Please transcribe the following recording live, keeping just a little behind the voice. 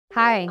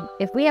Hi,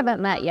 if we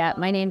haven't met yet,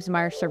 my name's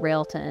Marsha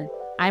Railton.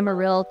 I'm a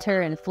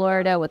realtor in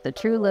Florida with the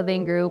True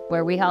Living Group,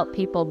 where we help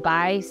people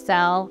buy,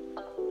 sell,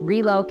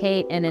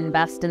 relocate, and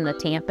invest in the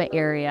Tampa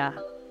area.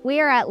 We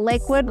are at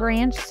Lakewood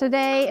Ranch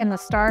today in the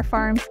Star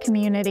Farms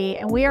community,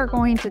 and we are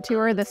going to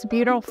tour this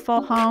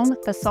beautiful home,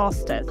 the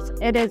Solstice.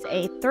 It is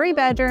a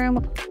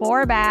 3-bedroom,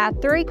 4-bath,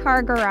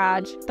 3-car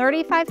garage,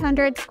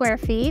 3,500 square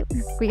feet.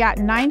 We got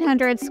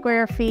 900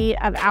 square feet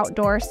of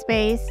outdoor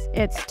space.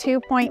 It's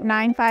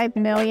 $2.95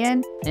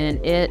 million.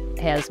 And it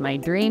has my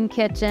dream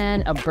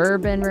kitchen, a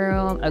bourbon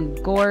room, a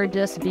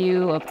gorgeous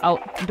view of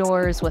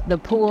outdoors with the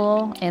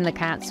pool and the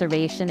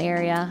conservation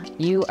area.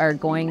 You are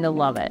going to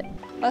love it.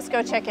 Let's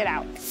go check it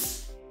out.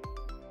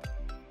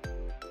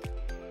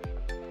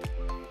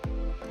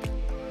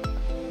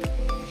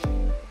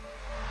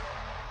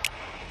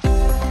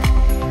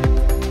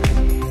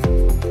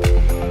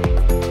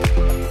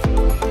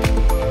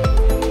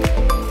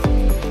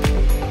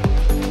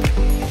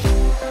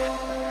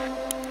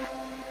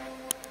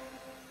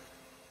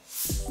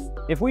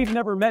 If we've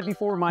never met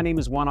before, my name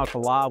is Juan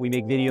Alcala. We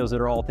make videos that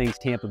are all things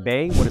Tampa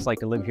Bay, what it's like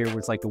to live here, what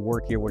it's like to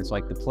work here, what it's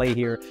like to play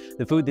here,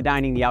 the food, the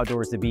dining, the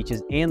outdoors, the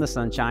beaches, and the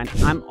sunshine.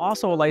 I'm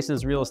also a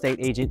licensed real estate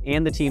agent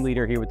and the team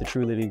leader here with the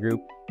True Living Group,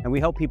 and we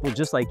help people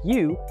just like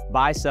you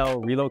buy, sell,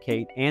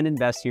 relocate, and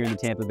invest here in the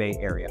Tampa Bay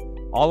area.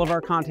 All of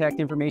our contact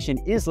information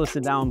is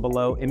listed down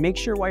below, and make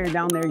sure while you're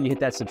down there, you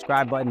hit that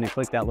subscribe button and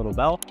click that little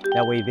bell.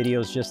 That way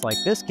videos just like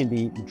this can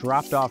be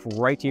dropped off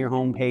right to your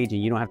home page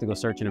and you don't have to go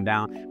searching them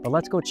down. But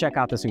let's go check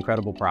out this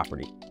incredible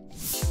property.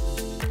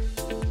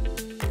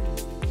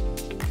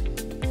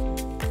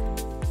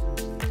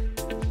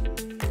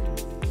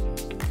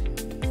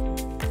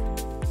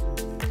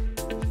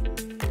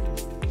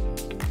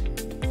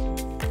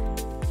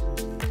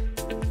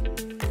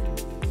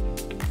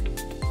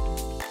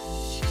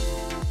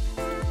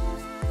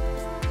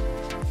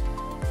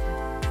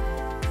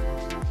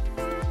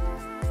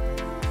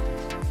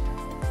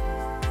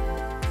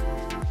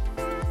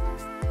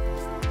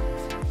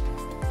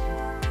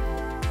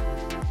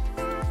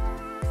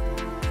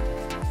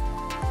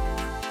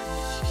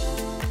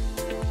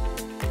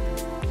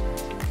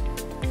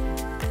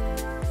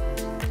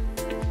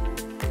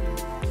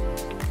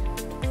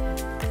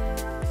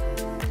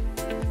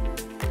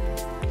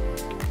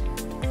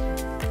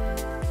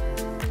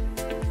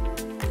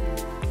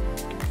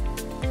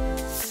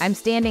 I'm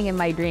standing in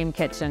my dream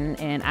kitchen,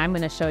 and I'm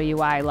going to show you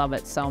why I love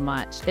it so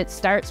much. It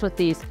starts with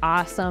these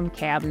awesome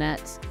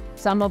cabinets,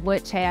 some of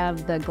which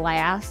have the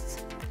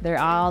glass. They're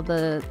all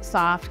the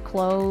soft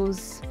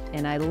close,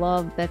 and I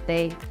love that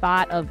they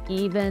thought of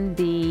even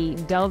the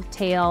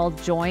dovetail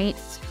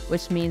joints,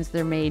 which means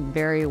they're made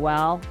very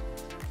well.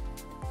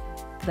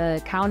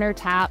 The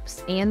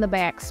countertops and the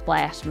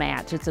backsplash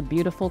match. It's a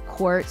beautiful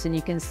quartz, and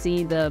you can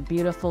see the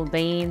beautiful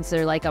veins.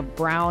 They're like a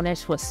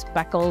brownish with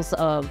speckles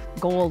of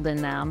gold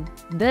in them.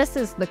 This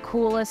is the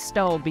coolest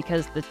stove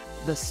because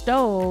the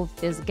stove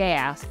is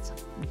gas,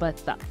 but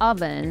the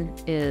oven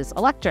is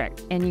electric.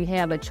 And you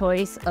have a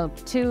choice of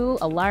two,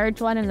 a large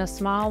one and a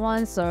small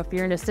one. So if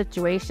you're in a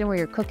situation where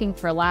you're cooking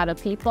for a lot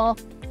of people,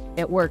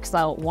 it works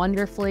out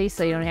wonderfully,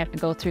 so you don't have to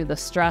go through the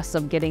stress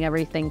of getting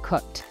everything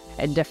cooked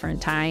at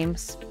different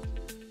times.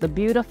 The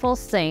beautiful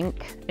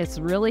sink, it's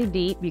really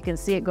deep. You can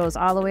see it goes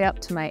all the way up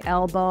to my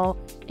elbow,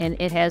 and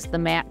it has the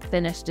matte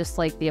finish just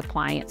like the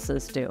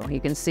appliances do. You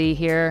can see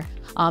here,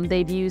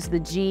 they've used the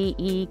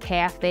GE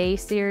Cafe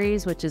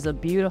series, which is a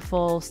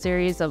beautiful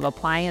series of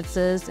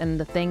appliances. And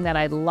the thing that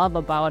I love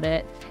about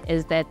it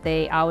is that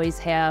they always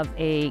have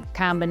a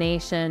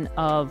combination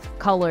of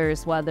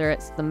colors, whether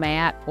it's the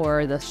matte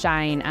or the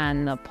shine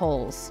on the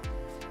pulls.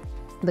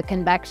 The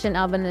convection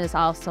oven is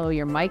also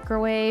your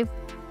microwave.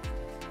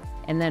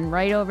 And then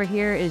right over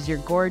here is your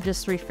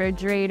gorgeous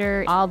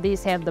refrigerator. All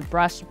these have the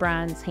brushed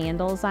bronze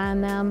handles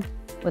on them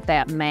with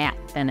that matte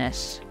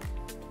finish.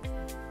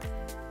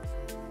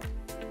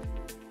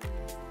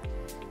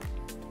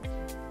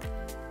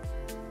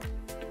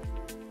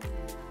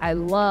 I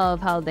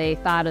love how they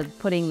thought of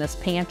putting this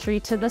pantry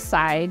to the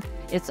side.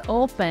 It's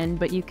open,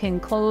 but you can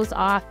close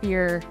off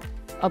your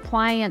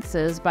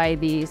appliances by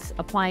these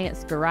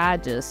appliance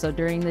garages. So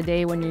during the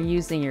day when you're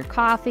using your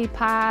coffee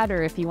pot,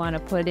 or if you want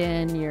to put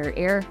in your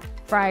air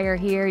fryer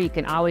here, you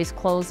can always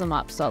close them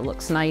up so it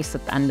looks nice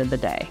at the end of the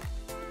day.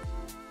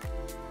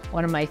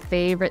 One of my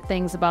favorite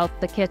things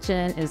about the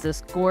kitchen is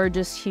this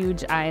gorgeous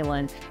huge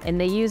island, and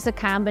they use a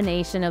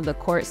combination of the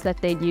quartz that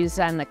they'd used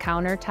on the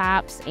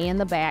countertops and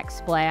the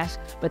backsplash,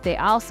 but they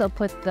also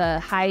put the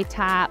high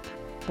top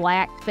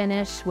black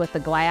finish with the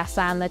glass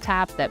on the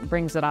top that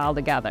brings it all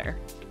together.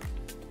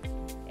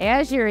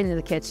 As you're in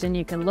the kitchen,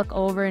 you can look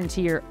over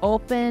into your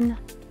open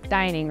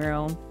dining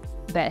room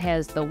that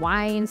has the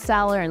wine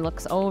cellar and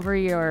looks over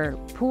your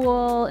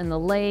pool and the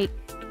lake,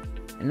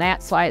 and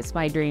that's why it's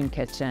my dream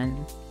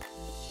kitchen.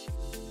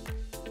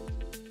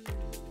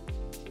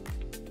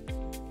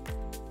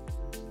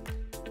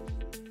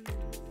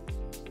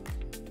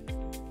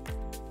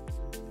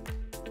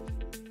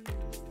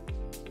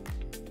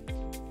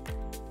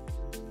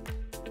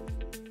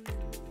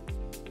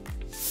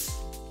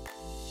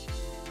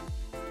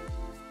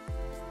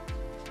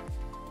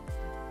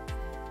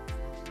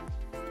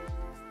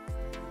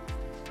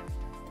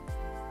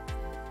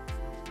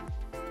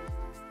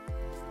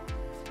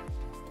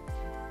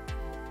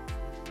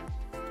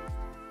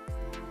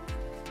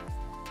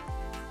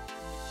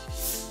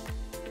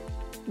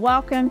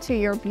 Welcome to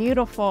your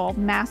beautiful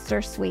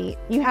master suite.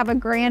 You have a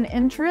grand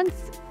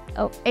entrance,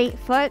 an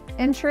 8-foot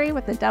entry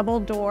with the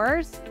double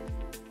doors.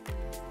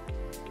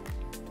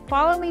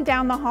 Follow me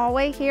down the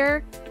hallway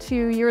here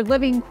to your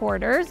living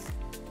quarters.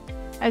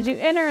 As you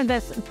enter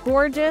this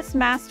gorgeous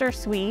master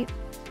suite,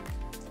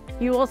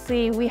 you will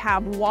see we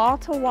have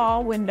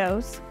wall-to-wall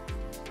windows.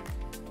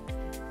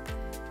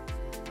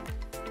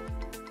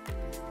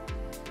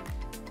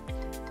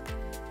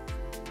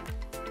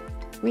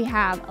 We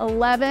have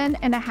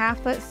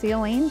 11.5-foot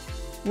ceilings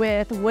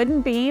with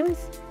wooden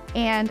beams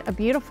and a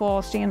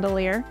beautiful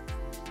chandelier.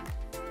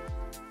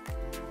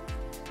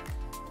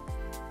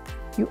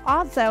 You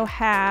also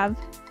have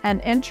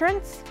an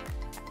entrance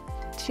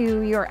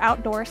to your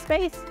outdoor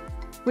space,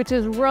 which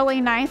is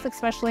really nice,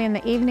 especially in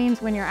the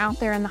evenings when you're out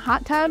there in the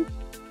hot tub.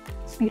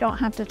 You don't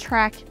have to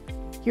track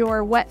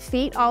your wet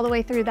feet all the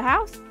way through the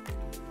house.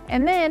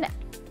 And then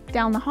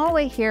down the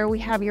hallway here, we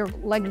have your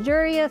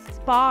luxurious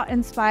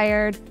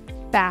spa-inspired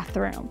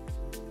bathroom.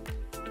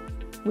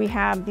 We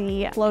have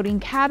the floating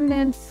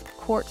cabinets,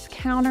 quartz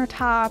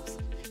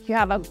countertops. You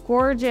have a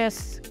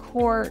gorgeous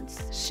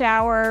quartz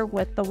shower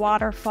with the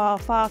waterfall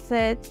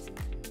faucets,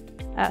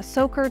 a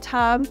soaker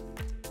tub.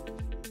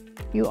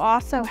 You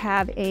also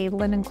have a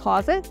linen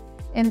closet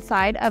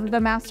inside of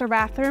the master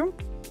bathroom.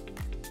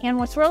 And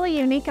what's really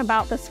unique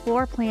about this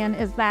floor plan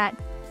is that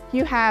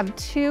you have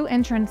 2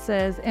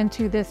 entrances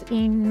into this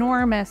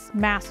enormous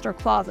master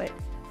closet,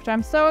 which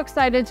I'm so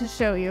excited to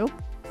show you.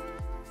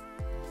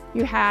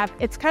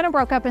 It's kind of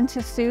broke up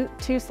into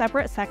 2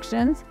 separate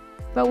sections,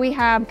 but we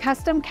have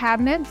custom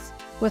cabinets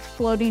with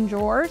floating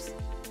drawers,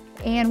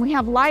 and we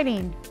have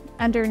lighting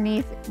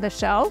underneath the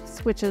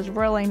shelves, which is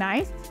really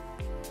nice.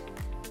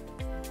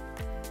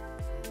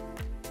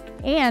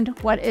 And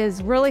what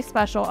is really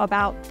special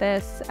about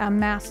this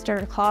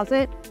master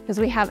closet is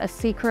we have a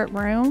secret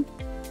room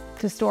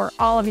to store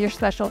all of your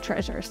special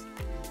treasures.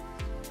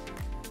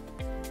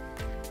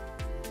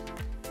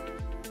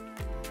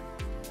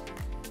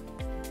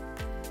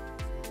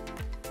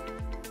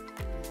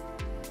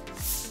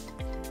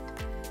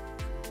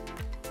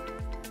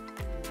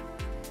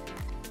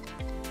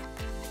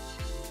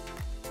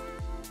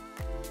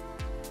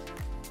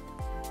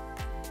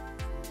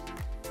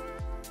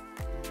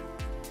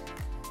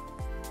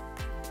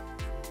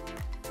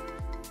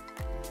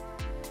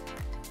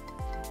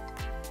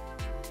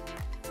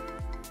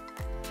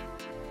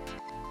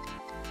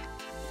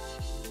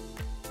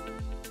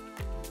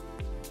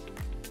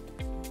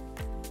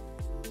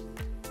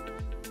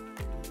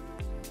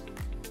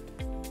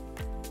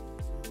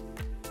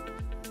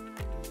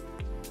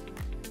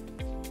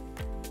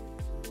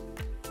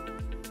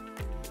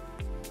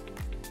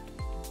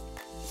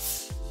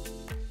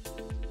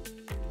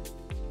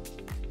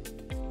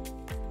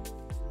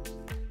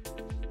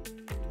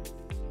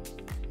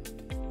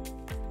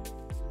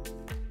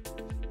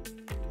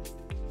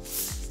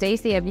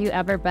 Stacy, have you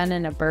ever been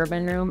in a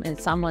bourbon room in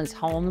someone's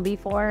home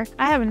before?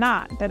 I have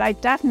not, but I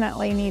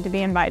definitely need to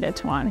be invited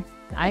to one.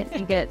 I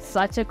think it's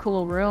such a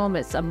cool room.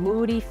 It's a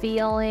moody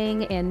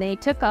feeling, and they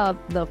took up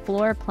the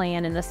floor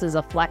plan, and this is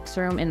a flex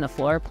room in the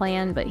floor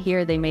plan, but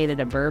here they made it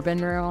a bourbon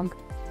room,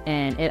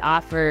 and it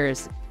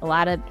offers a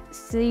lot of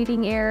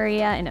seating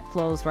area, and it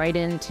flows right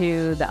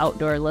into the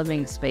outdoor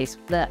living space.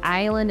 The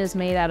island is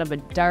made out of a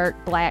dark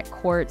black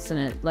quartz, and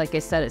it, like I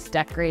said, it's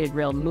decorated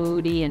real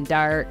moody and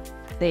dark.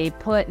 They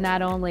put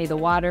not only the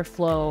water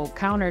flow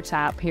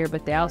countertop here,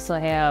 but they also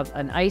have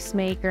an ice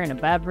maker and a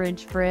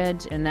beverage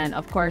fridge. And then,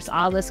 of course,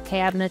 all this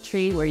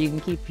cabinetry where you can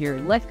keep your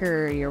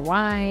liquor, your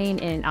wine,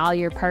 and all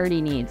your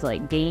party needs,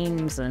 like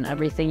games and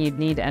everything you'd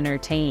need to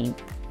entertain.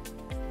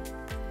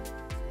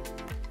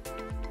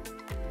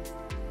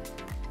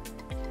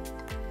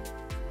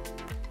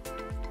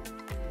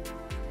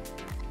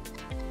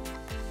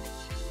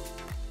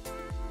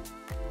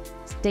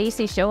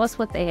 Stacy, show us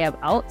what they have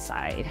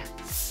outside.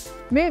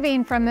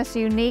 Moving from this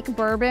unique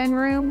bourbon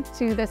room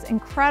to this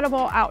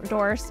incredible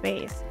outdoor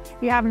space.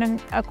 You have an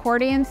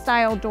accordion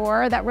style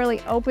door that really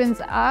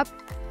opens up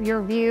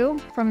your view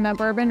from the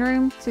bourbon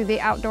room to the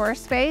outdoor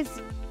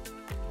space.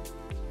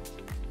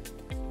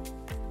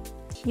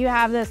 You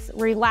have this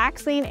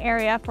relaxing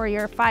area for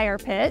your fire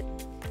pit,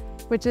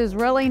 which is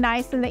really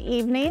nice in the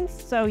evenings.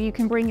 So you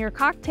can bring your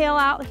cocktail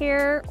out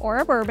here or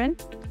a bourbon,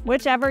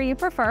 whichever you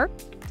prefer.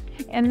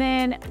 And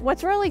then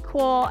what's really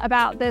cool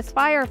about this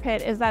fire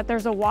pit is that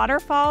there's a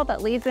waterfall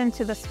that leads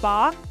into the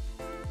spa.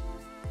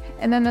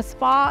 And then the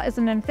spa is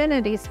an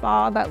infinity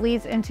spa that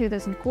leads into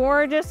this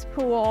gorgeous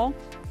pool.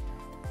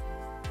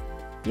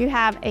 You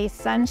have a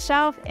sun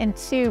shelf and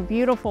 2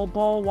 beautiful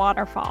bowl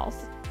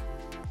waterfalls.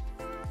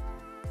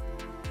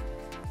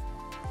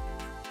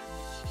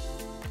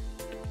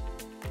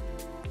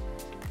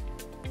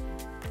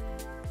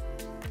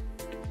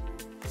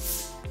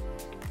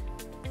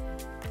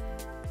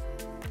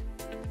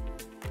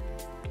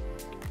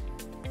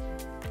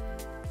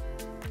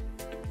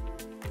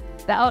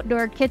 The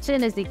outdoor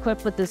kitchen is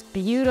equipped with this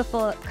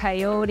beautiful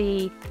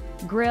coyote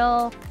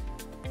grill,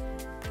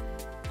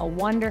 a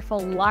wonderful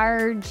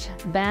large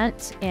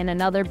vent, and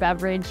another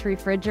beverage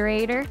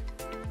refrigerator.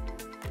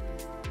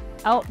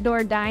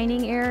 outdoor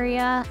dining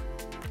area.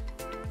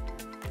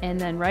 And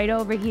then right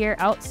over here,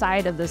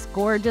 outside of this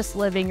gorgeous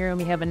living room,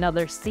 you have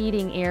another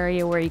seating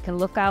area where you can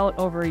look out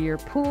over your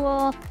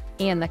pool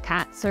and the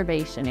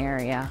conservation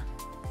area.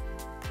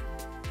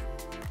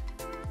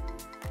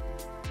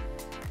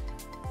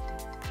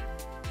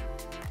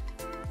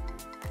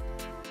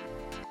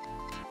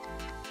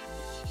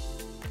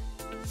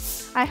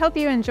 I hope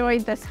you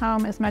enjoyed this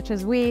home as much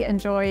as we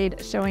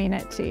enjoyed showing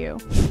it to you.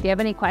 If you have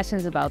any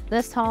questions about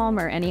this home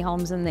or any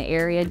homes in the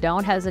area,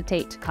 don't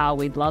hesitate to call.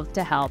 We'd love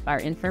to help. Our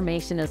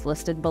information is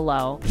listed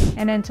below.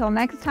 And until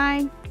next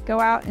time, go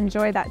out and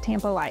enjoy that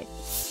Tampa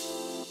life.